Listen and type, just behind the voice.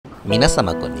皆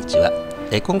様こんにちは。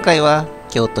今回は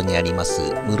京都にありま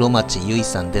す室町ゆい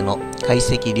さんでの懐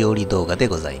石料理動画で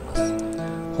ございます。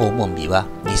訪問日は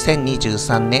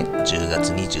2023年10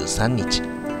月23日。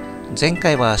前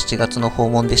回は7月の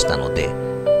訪問でしたので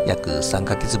約3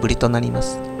ヶ月ぶりとなりま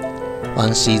す。ワ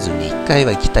ンシーズンに1回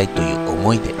は行きたいという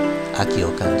思いで秋を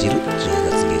感じる10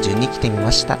月下旬に来てみ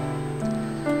ました。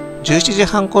17時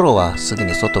半頃はすぐ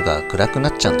に外が暗くな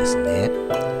っちゃうんですね。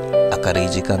明るい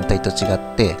時間帯と違っ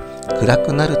て暗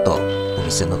くなるとお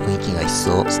店の雰囲気が一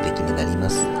層素敵になりま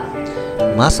す。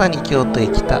まさに京都へ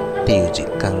来たっていう実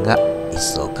感が一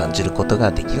層感じること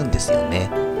ができるんですよね。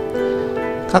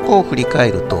過去を振り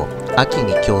返ると秋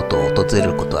に京都を訪れ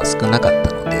ることは少なかっ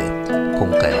たので、今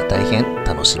回は大変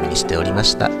楽しみにしておりま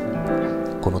した。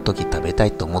この時食べた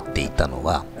いと思っていたの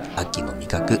は秋の味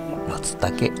覚、松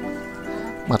茸。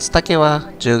松茸は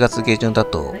10月下旬だ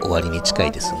と終わりに近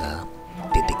いですが、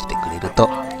出てきてくれると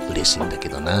嬉しいんだけ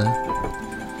どな。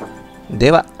で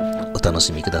はお楽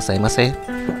しみくださいませ。は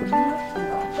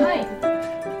い。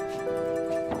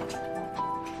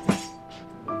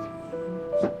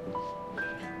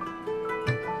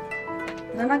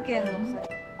7件の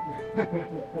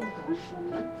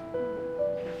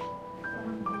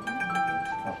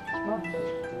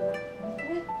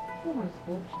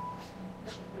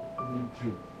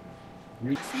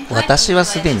私は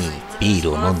すでにビー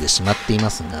ルを飲んでしまっていま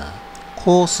すが、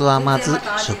コースはまず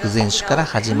食前酒から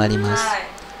始まります。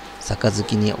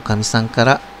杯におかみさんか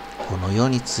らこのよう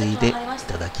についでい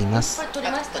ただきます。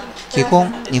基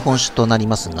本日本酒となり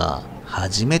ますが、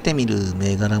初めて見る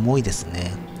銘柄も多いです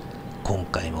ね。今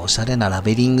回もおしゃれなラ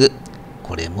ベリング、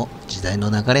これも時代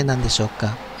の流れなんでしょう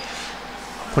か。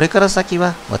これから先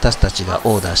は私たちが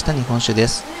オーダーした日本酒で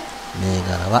す。銘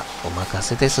柄はお任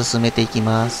せで進めていき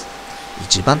ます。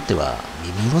一番手は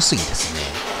三室杉ですね。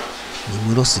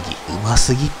三室杉うま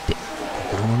すぎって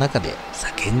心の中で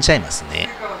叫んじゃいますね。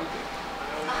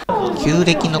旧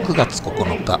暦の9月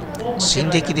9日、新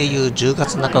暦でいう10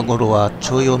月中頃は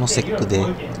重陽の節句で、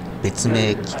別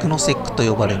名菊の節句と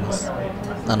呼ばれます。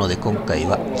なので今回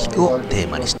は菊をテー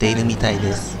マにしているみたい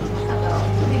です。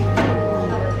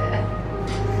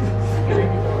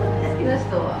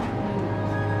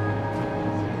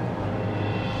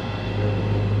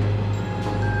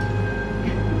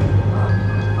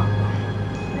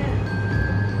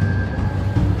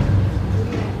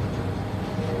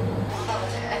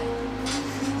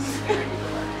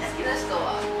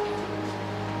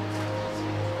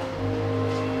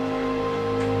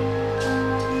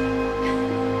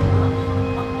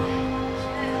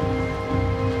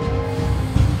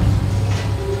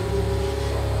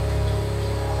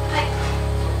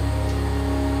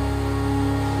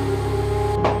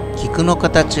菊の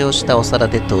形をしたお皿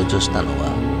で登場したの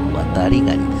は渡り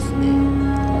ガニですね。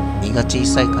身が小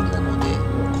さいカニなので、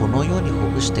このようにほ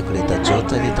ぐしてくれた状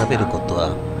態で食べること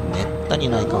はめったに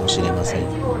ないかもしれません。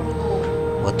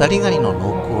渡りガニの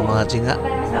濃厚な味が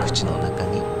口の中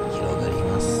に広がり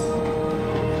ます。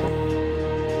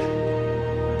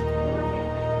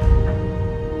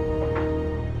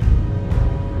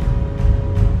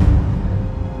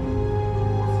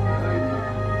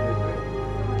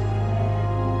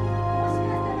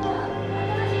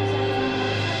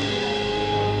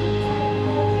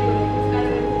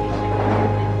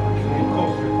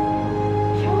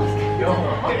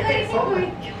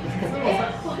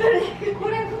こ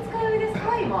れ2日酔いです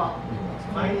か今？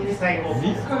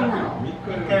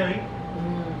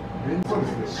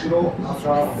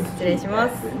失礼しま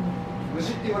す。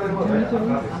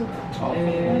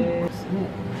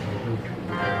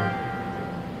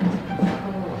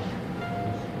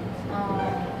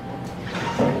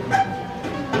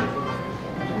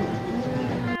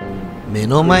目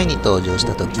の前に登場し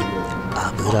た時、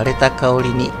炙られた香り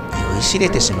に酔いしれ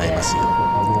てしまいますよ。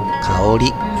香り、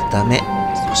見た目、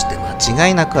そして間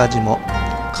違いなく味も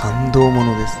感動も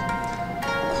のです。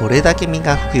これだけ身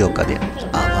がふくよかで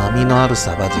甘みのある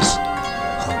サバ寿司、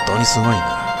本当にすごい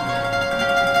な。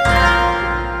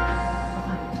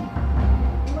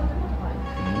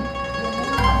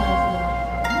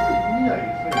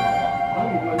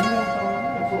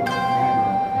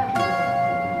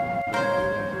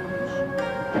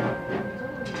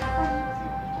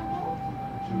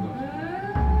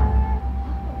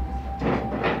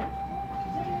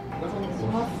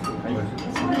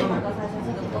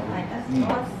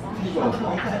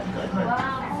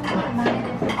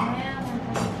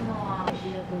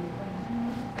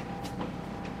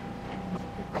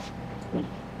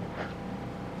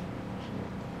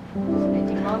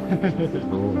真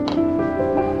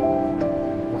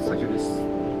っ先です。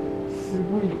す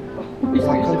ごい。魚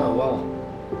は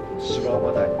白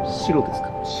甘鯛。白ですか？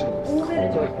白です。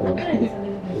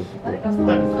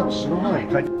白甘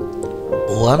鯛書いて。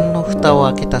お椀の蓋を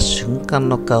開けた瞬間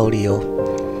の香りを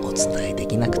お伝えで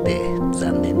きなくて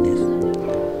残念です。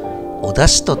お出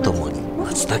汁とともに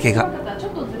松茸が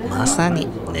まさに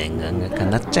念願が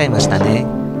叶っちゃいましたね。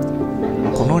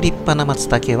この立派な松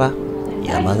茸は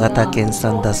山形県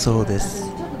産だそうです。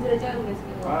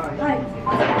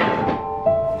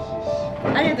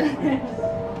ありがとうございます。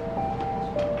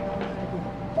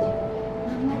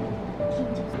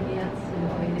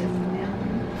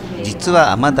実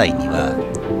は甘鯛には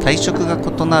体色が異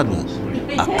なる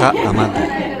赤甘鯛、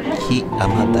黄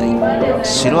甘鯛、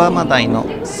白甘鯛の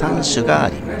3種があ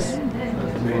ります。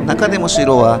中でも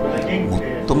白は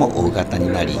最も大型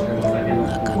になり、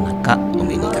なかなかお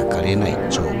目にかかれない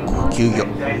超高級魚。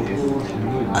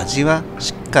味は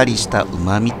しっかりしたう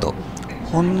まみと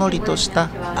ほんのりとした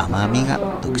甘みが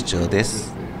特徴で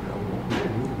す。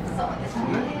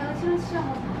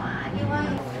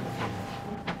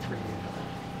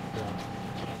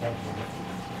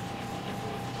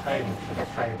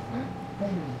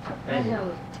大丈夫。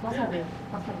わさび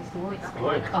すご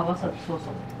い。あ、わさび、そうそ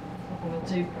う。なんかめっ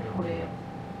ちゃこれ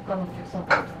他のお客さんと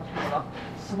かが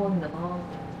すごいんだな。わ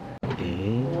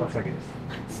さびです。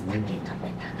食べたか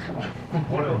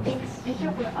これは。香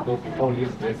りで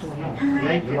す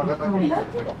ね。山形の。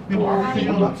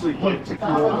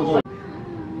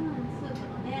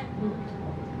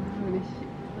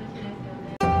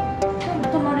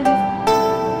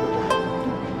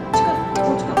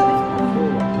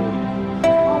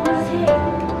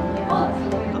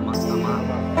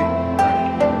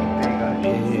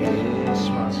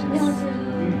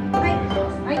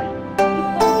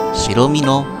白身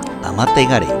の甘手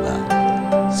ガレイ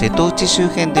は瀬戸内周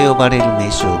辺で呼ばれる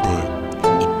名称で、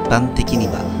一般的に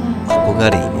はマコガ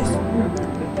レイ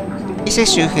です。伊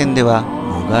勢周辺では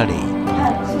モガレイ、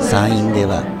山陰で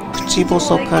は口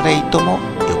細カレイとも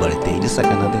呼ばれている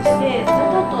魚です。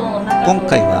今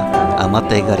回は甘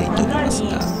手ガレイと言います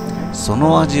が、そ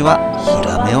の味はヒ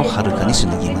ラメをはるかにし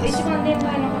のぎます。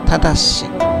ただし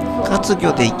活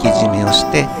魚で生け締めを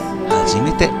して初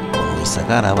めてこの美味しさ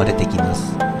が現れてきま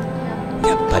す。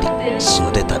やっぱり塩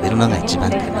で食べるのが一番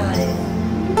かな。大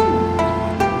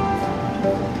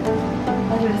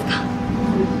丈夫ですか？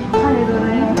ありがとうご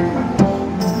ざいます。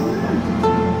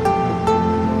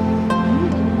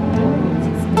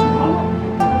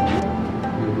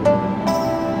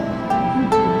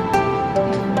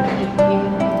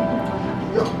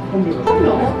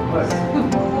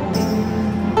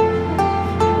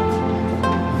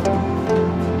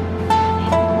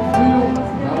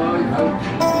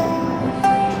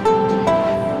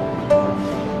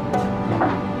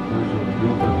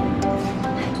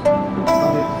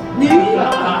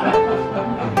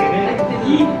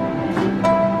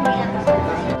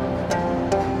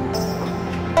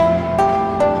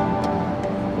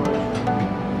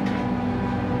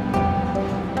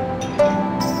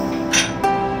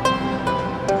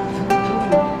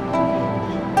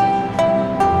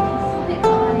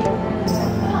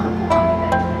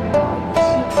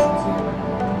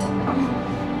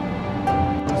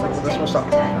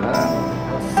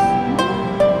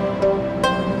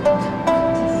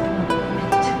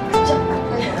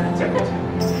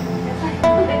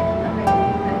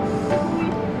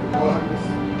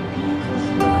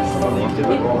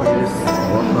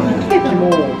肝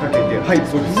をかけて、はい、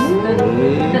そうです。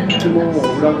肝を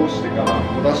裏ごしてから、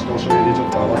お出汁とお醤油でちょ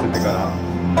っと合わせてから、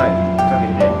はい、かけ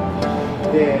て、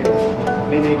で、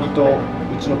芽ネギと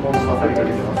うちのポン酢たっぷりか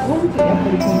けてます。ポン酢、やっぱ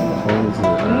りポン酢。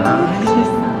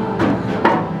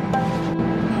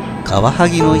カワハ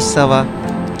ギの美味しさは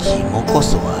肝こ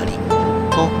そあり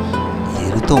と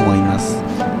言えると思います。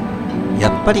や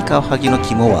っぱりカワハギの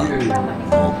肝は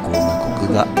濃厚なコ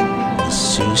クが密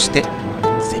集して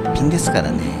絶品ですか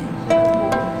らね。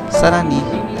さらに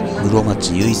室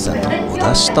町ゆいさんのお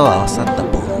出汁と合わさった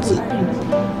ポン酢、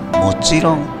もち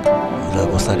ろん裏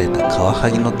ごされたカワハ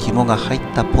ギの肝が入っ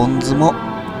たポン酢も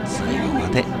最後ま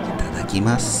でいただき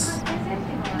ます。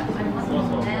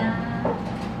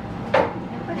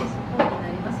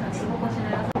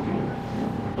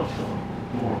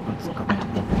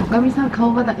おかみさん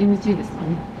顔が NG ですか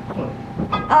ね。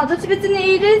あ、私別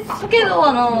にいいですけど、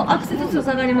アクセス数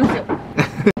下がりますよ。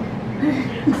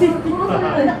殺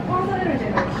されるじゃ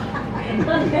ない。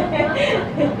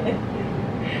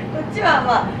こっちはま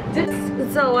あ、器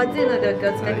お熱いのでお気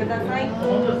をつけください。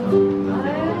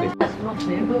子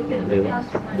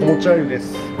持ち鮎で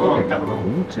す。鮎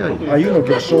の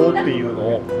魚醤っていうの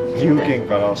を岐阜県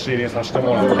から仕入れさせて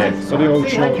もらって、それをう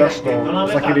ちのだしとお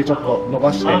酒でちょっと伸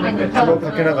ばして、それを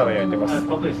かけながら焼いてます。で、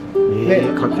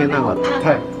かけながら、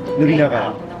はい、塗りなが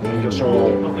ら魚醤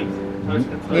を。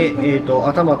で、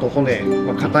頭と骨、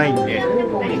硬いんで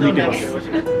抜いてます。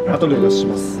後でお出しし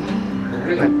ます。は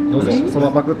い、どうぞそ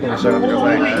のままパクッと召し上がってくだ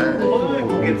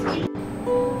さ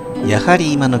い。やは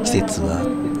り今の季節は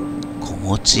子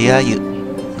持ち鮎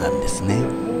なんですね。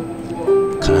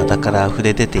体からあふ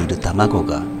れ出ている卵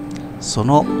がそ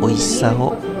の美味しさ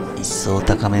を一層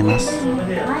高めます。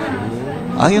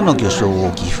鮎の魚醤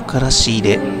を岐阜から仕入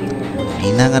れ、塗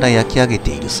りながら焼き上げ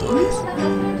ているそうで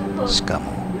す。しか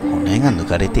も骨が抜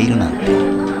かれているなんて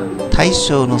大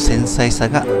将の繊細さ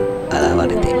が現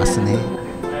れていますね。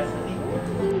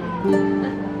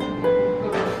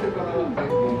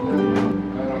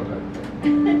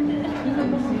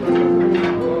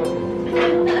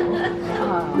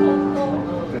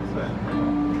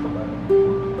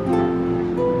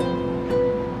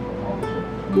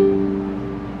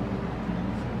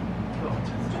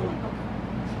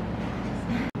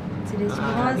失礼します。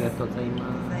ありがとうございま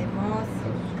す。失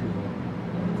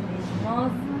礼しま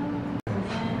す。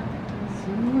す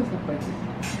ごいさっぱり。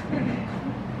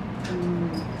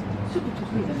ちょっと得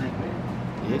意じゃないこ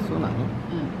れ。そうなの？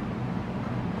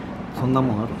そんな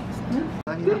もんあるんですね。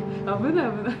危ない危な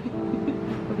い。こ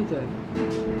れじゃあ。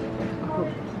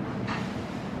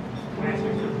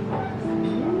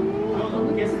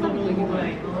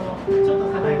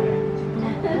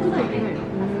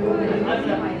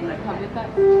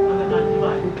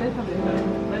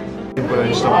天ぷら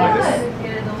にしたものです。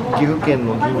岐阜県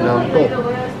の銀杏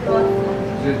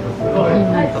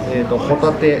とホ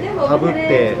タテ、炙っ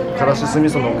てからし酢味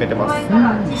噌乗っけてます。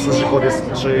筋子です。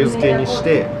醤油漬けにし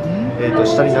て、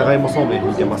下に長芋そうめん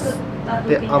煮てます。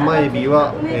で、甘エビ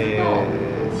は、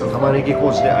玉ねぎ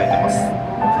麹で和えてます。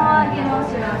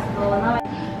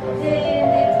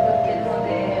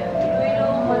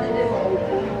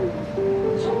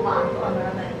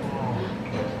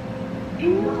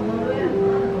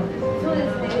そうです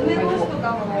ね、梅干しとか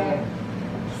も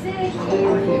非正規よ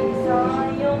り3、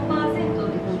4%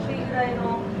低いぐらいの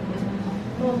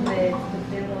濃度で作っ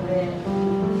てるので、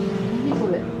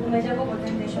梅じゃがも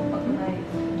全然しょっぱくないです。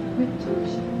めっちゃ美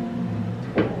味しい。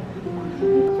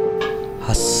ハ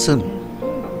ッスン、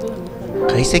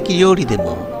懐石料理で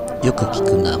もよく聞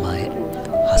く名前、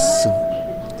ハッスン。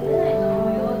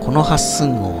このハッス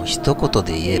ンを一言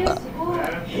で言えば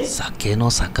酒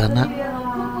の魚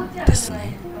です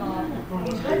ね。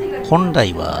本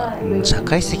来は茶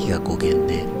懐石が語源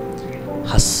で、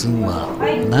ハッスンは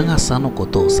長さのこ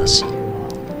とを指し、ハ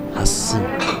ッスン、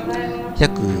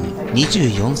約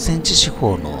24センチ四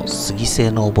方の杉製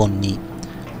のお盆に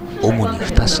主に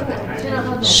2品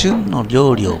旬の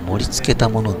料理を盛り付けた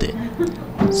もので、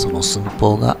その寸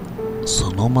法がそ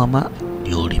のまま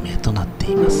料理名となって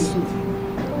います。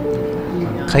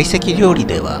懐石料理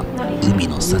では海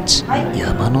の幸、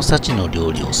山の幸の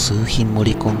料理を数品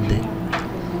盛り込んで、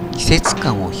季節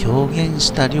感を表現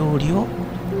した料理を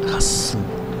ハッスン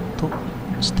と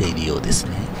しているようです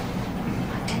ね。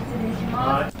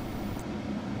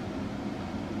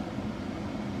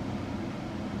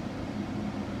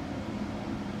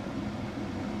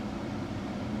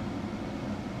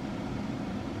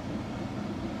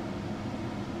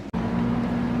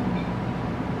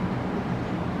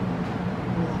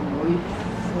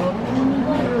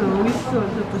美味しそう。ちょ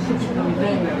っとシェフのみた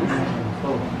いな。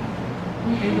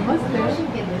マジ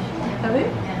で？食べ？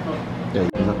鴨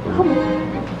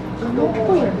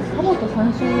と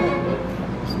山椒ぐらい。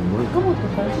鴨と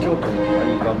山椒。京都の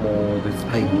合鴨です。は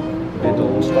い。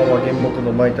下は原木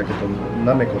の舞茸と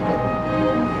なめこと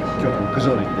京都の九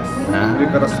条ネギです。上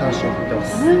から山椒を振ってま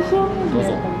す。どうぞ。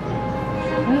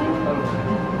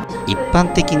一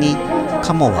般的に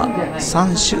鴨は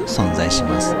3種存在し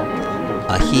ます。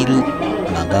アヒル、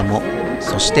マガモ、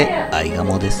そしてアイガ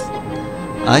モです。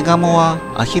アイガモは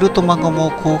アヒルとマガモ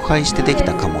を交配してでき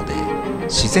た鴨で、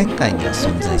自然界には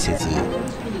存在せず、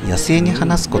野生に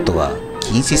放すことは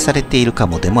禁止されている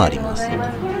鴨でもあります。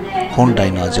本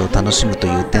来の味を楽しむと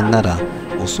いう点なら、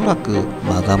おそらく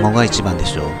マガモが一番で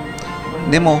しょ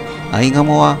う。でもアイガ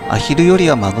モはアヒルより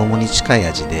はマガモに近い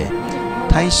味で、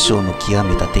大将の極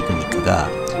めたテクニックが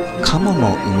鴨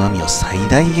の旨味を最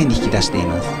大限に引き出してい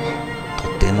ます。と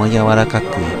ても柔らかく、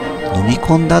飲み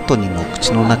込んだ後にも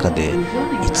口の中でい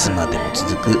つまでも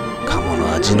続く鴨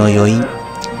の味の余韻。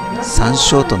山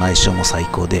椒との相性も最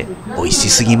高で美味し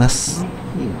すぎます。こ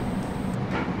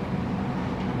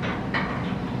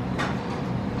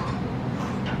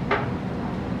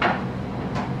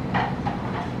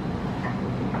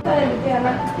上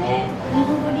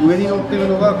に乗ってる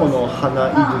のがこの花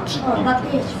井口っていう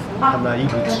花井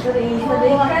口。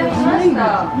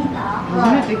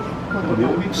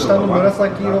下の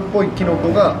紫色っぽいキノコ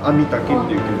がアミタケって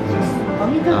いうキノコです。ア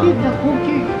ミタケって高級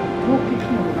キノコ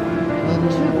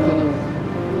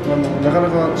なかな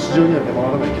か市場には出回ら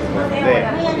ないキノコなので、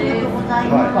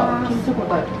金チョコ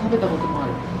食べたこともあ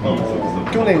る。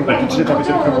去年こっちで食べ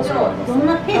てる可能性もありま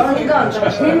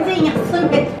す。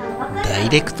ダイ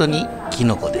レクトにキ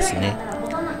ノコですね。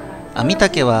アミタ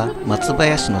ケは松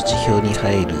林の地表に生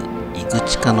えるイグ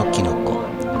チ科のキノコ。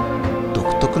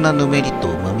独特なぬめりと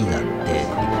うまみがあって、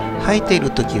生えてい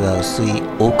る時は薄い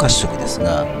黄褐色です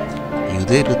が、茹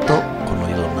でるとこの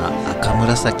ような赤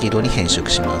紫色に変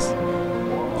色します。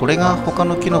これが他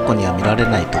のキノコには見られ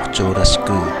ない特徴らし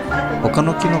く、他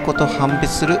のキノコと判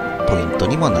別するポイント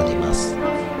にもなります。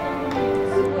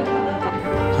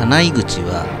花井口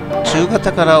は中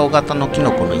型から大型のキ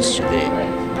ノコの一種で、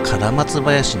カラマツ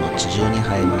林の地上に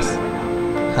生えます。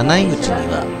花井口に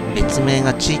は別名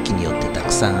が地域によってた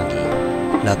くさんあり、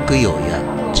落葉や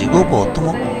地ごぼうと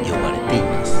も呼ばれてい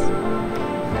ます。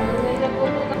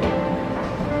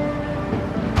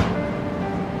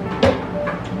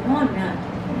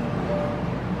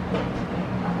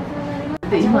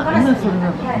今それな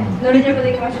の。のりじゃこ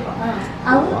でいきましょうか。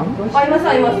合います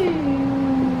合います。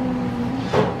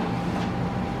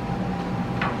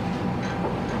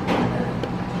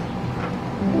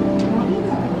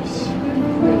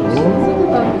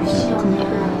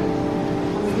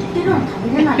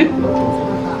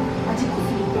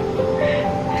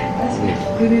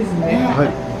ですね。はい。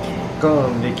ガー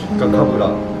ンでキッカカブラ。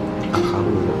はい。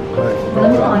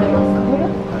何もありますか。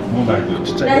もうない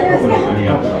ちっちゃいカブラとニ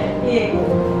ガブラ。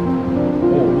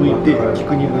を剥いて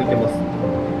菊に剥いてます。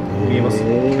見えます。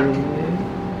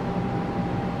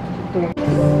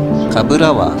カブ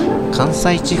ラは関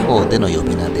西地方での呼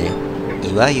び名で、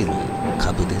いわゆる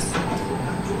カブです。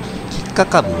キッカ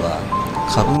カブは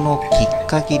カブのキッ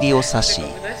カ切りを指し、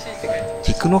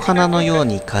菊の花のよう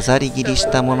に飾り切り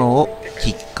したものを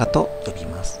キッカと呼び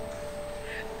ます。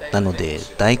なので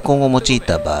大根を用い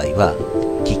た場合は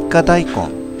キッカ大根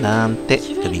なんて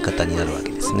呼び方になるわ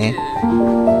けですね。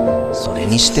それ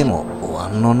にしてもお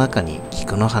椀の中に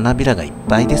菊の花びらがいっ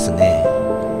ぱいですね。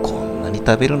こんなに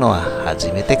食べるのは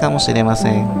初めてかもしれませ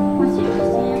ん。こ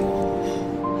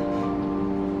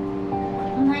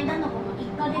の間のこと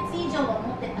1ヶ月以上は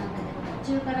持ってたんだけど、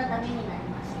途中からダメになり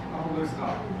ました。本当です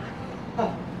か。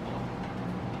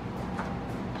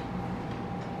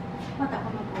またこ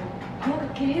の子なん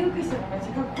か切り抜く人がめっち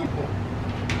ゃかっこいい。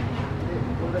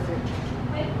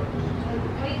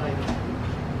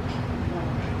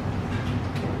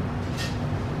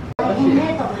大変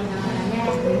ねと思いながらね。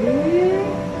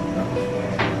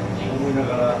思いな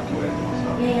がらこうやってまし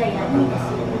た。いやいやいや、いいです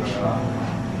よ。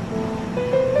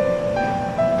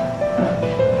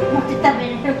持って食べ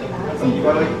れるけど暑い。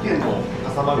茨城県の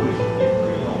笠間栗っていう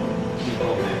栗の品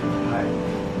種で、はい。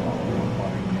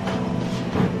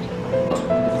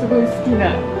すごい好き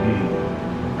な。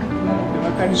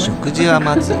食事は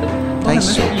まず大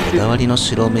将こだわりの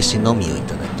白飯のみをい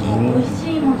ただき、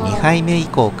2杯目以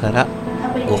降から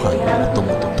ご飯やお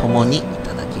供とともにい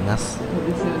ただきます。ご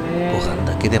飯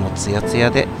だけでもツヤツ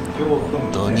ヤで本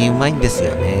当にうまいんです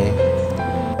よね。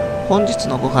本日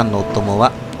のご飯のお供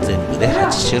は全部で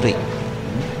8種類。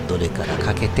どれから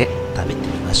かけて食べて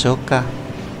みましょうか。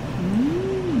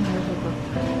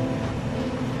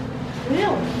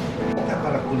だか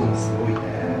ら来るのすごいね。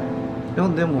で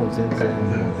も全然通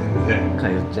っ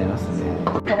ちゃいますね。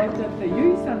変わっちゃって、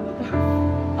ゆいさんのと。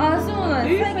あ、そうなん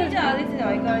です。最近じゃああれで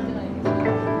は行かれてないんですか。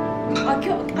あ、明日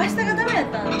がダメやっ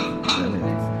たんです。ダメです。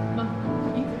まあ、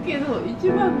行くけど、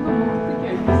一番の目的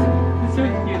は正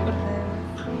直言うと。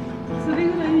それ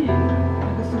ぐらい、なん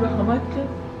かすごいハマっちゃっ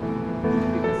て。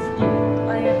あ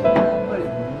りがとうございま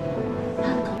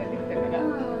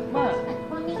す。まあ、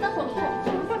そ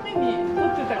のために撮っ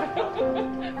てたから。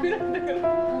普段だから。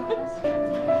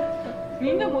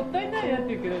みんなもったいないなって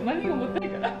言うけど、何がもったい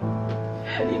ないから。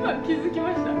今気づきま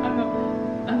した。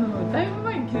だいぶ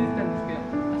前に気づいたんですけど、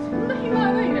そんな暇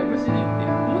はないね、ご主人って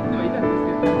思ってはいたんです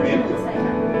けど。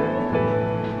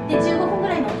で、15分ぐ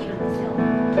らいに起きるんですよ。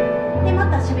で、ま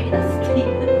た喋り出すって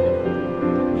いう。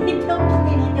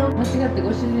間違ってご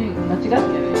主人、間違ってね、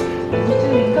ご主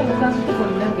人が他のとこ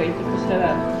ろに何か行くとした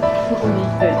ら、そこに行き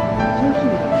たい。楽し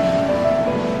みだね。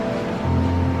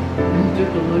ちょっ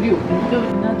と海苔を本当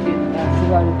になんていうのがす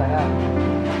ごいあるから、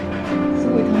す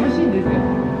ごい楽しいんですよ。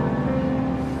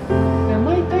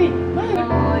毎回、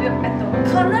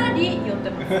かなり寄って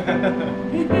ます。撮っ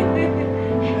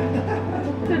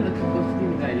てるの結構好き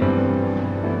みたいで。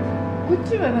ここっ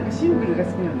ちはなんかシンプルが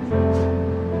好きなんで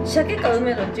すよ。鮭か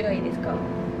梅どっちがいいですか？好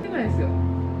きなんですよ。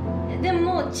で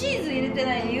ももうチーズ入れて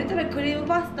ないで言うたらクリーム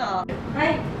パスタ。は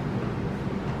い。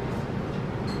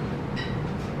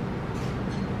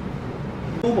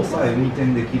ほぼさえ運転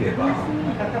できれば、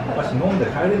私飲んで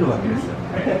帰れるわけですよ。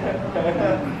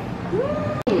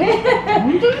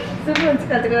本当に？そこに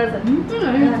使ってください。本当に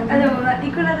ありがとうございでます。も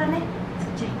いくらだね。ち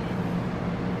っちゃいね。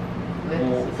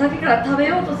さっきから食べ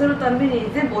ようとするたんびに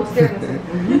全部落ちてるんですよ。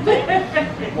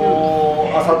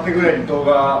もうあさってぐらいに動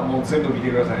画もう全部見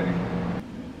てくださいね。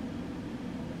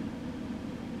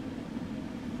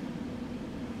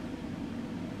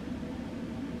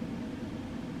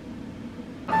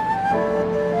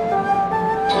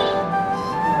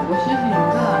ご主人が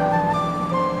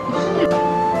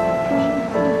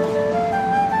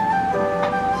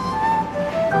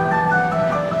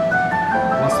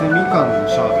早生みかんの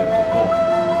シャーベットと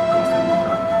早生み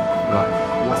かん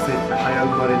早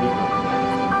生まれみかん、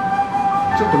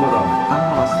ちょっとまだ混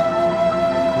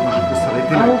熟され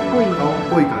てないという青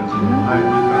っぽい感じの早生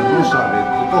みかんのシャーベ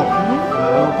ットと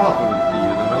パープルってい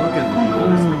う長野県のぶど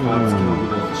うですね、皮付きのぶ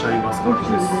どうとシャインマスカット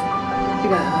です。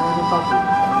違う、パープル。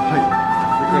はい、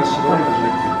それから白ワインが入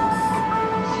っています。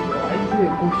白ワインジュレ、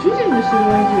ご主人の白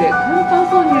ワインジュレ、簡単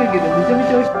そうに言うけどめちゃめ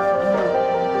ちゃ美味しい。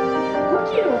5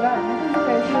キロがなかな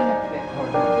か安いなくて、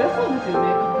安そうですよね、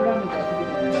カップラーメンとか食べ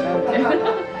てたらみたい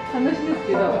な話です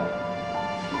けど、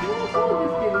それもそう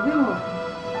ですけど、でも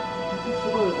す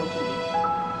ごいご主人。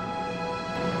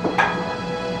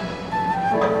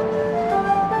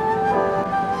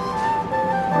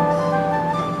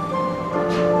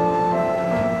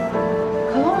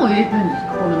皮も入れたんですか、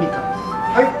このみかん。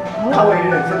はい、皮入れ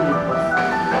ない全部入れます。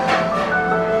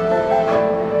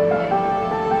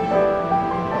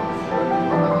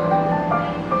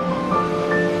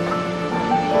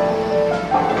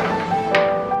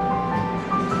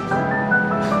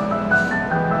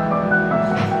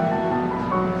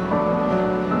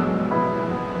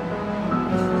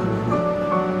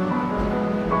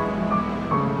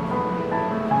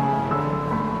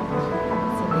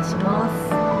失礼します。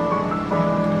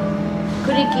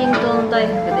栗きんとん大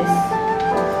福です。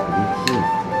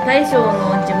大将の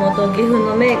地元岐阜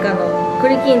の銘菓の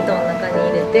栗きんとんの中に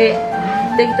入れて、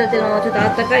出来たてのちょっとあ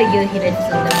ったかい牛ヒレ包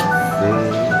んでます。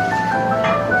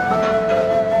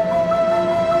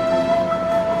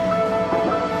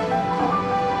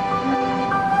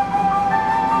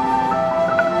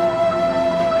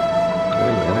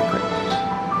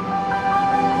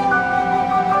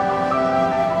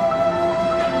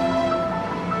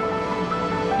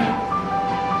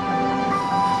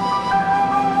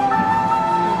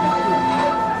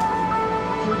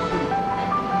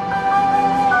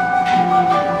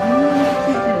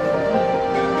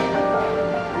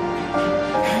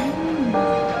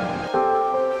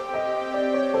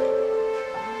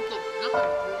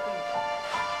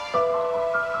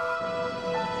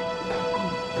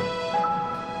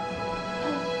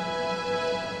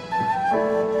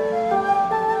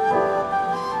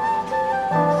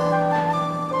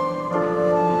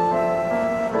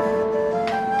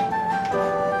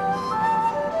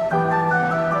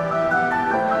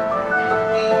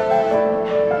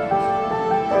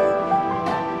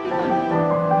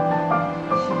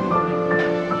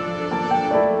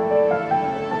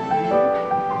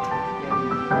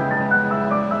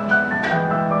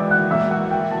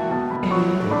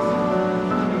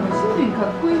か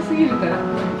っこよすぎるから。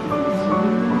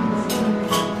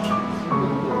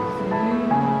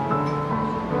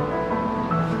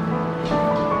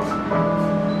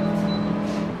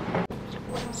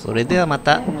それではま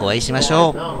たお会いしまし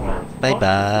ょう。バイ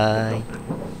バーイ。